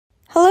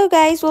Hello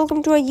guys,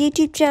 welcome to our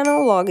YouTube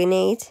channel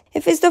Login8.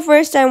 If it's the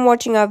first time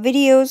watching our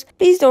videos,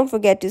 please don't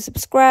forget to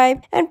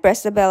subscribe and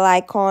press the bell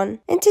icon.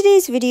 In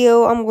today's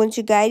video, I'm going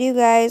to guide you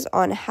guys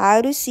on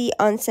how to see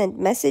unsent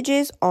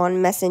messages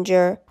on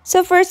Messenger.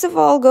 So first of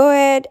all, go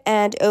ahead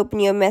and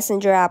open your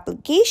Messenger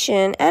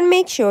application and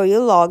make sure you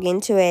log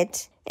into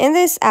it. In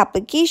this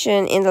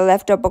application, in the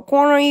left upper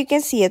corner, you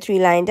can see a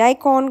three-lined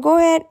icon. Go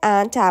ahead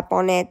and tap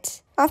on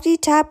it. After you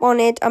tap on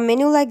it, a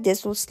menu like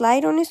this will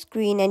slide on your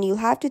screen and you'll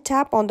have to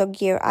tap on the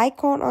gear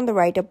icon on the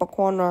right upper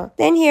corner.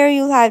 Then here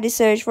you'll have to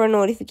search for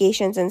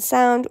notifications and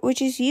sound,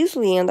 which is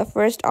usually in the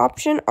first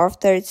option or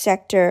third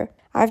sector.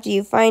 After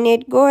you find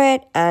it, go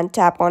ahead and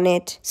tap on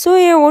it. So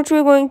here what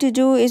we're going to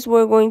do is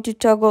we're going to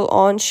toggle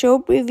on show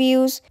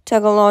previews,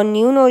 toggle on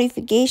new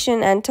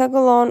notification and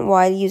toggle on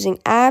while using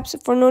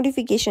apps for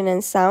notification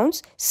and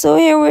sounds. So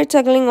here we're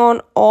toggling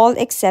on all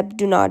except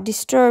do not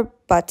disturb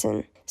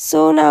button.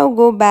 So now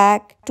go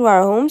back to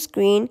our home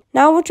screen.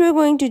 Now what we're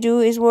going to do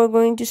is we're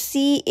going to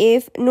see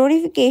if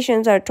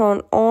notifications are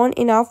turned on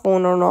in our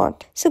phone or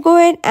not. So go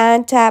ahead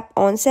and tap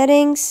on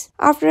settings.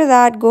 After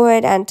that, go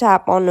ahead and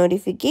tap on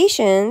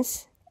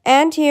notifications.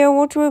 And here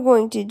what we're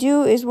going to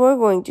do is we're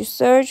going to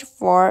search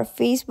for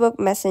Facebook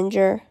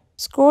Messenger.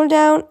 Scroll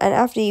down and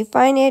after you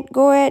find it,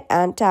 go ahead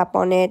and tap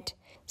on it.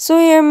 So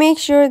here make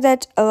sure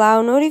that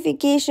allow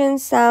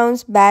notifications,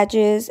 sounds,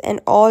 badges and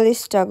all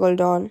is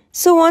toggled on.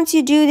 So once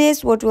you do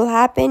this, what will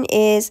happen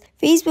is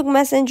Facebook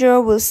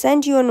Messenger will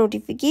send you a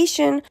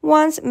notification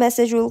once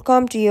message will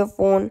come to your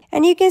phone.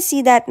 And you can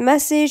see that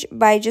message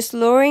by just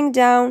lowering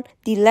down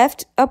the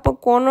left upper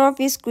corner of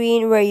your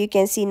screen where you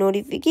can see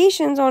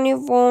notifications on your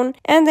phone.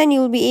 And then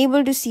you'll be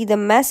able to see the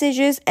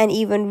messages and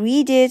even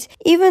read it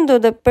even though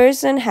the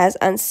person has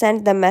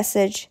unsent the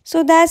message.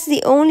 So that's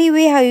the only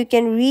way how you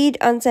can read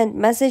unsent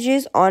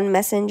messages on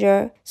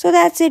Messenger. So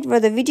that's it for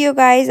the video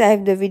guys. I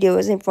hope the video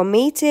was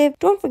informative.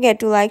 Don't forget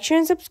to like, share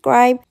and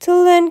subscribe.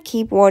 Till then,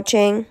 keep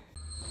watching.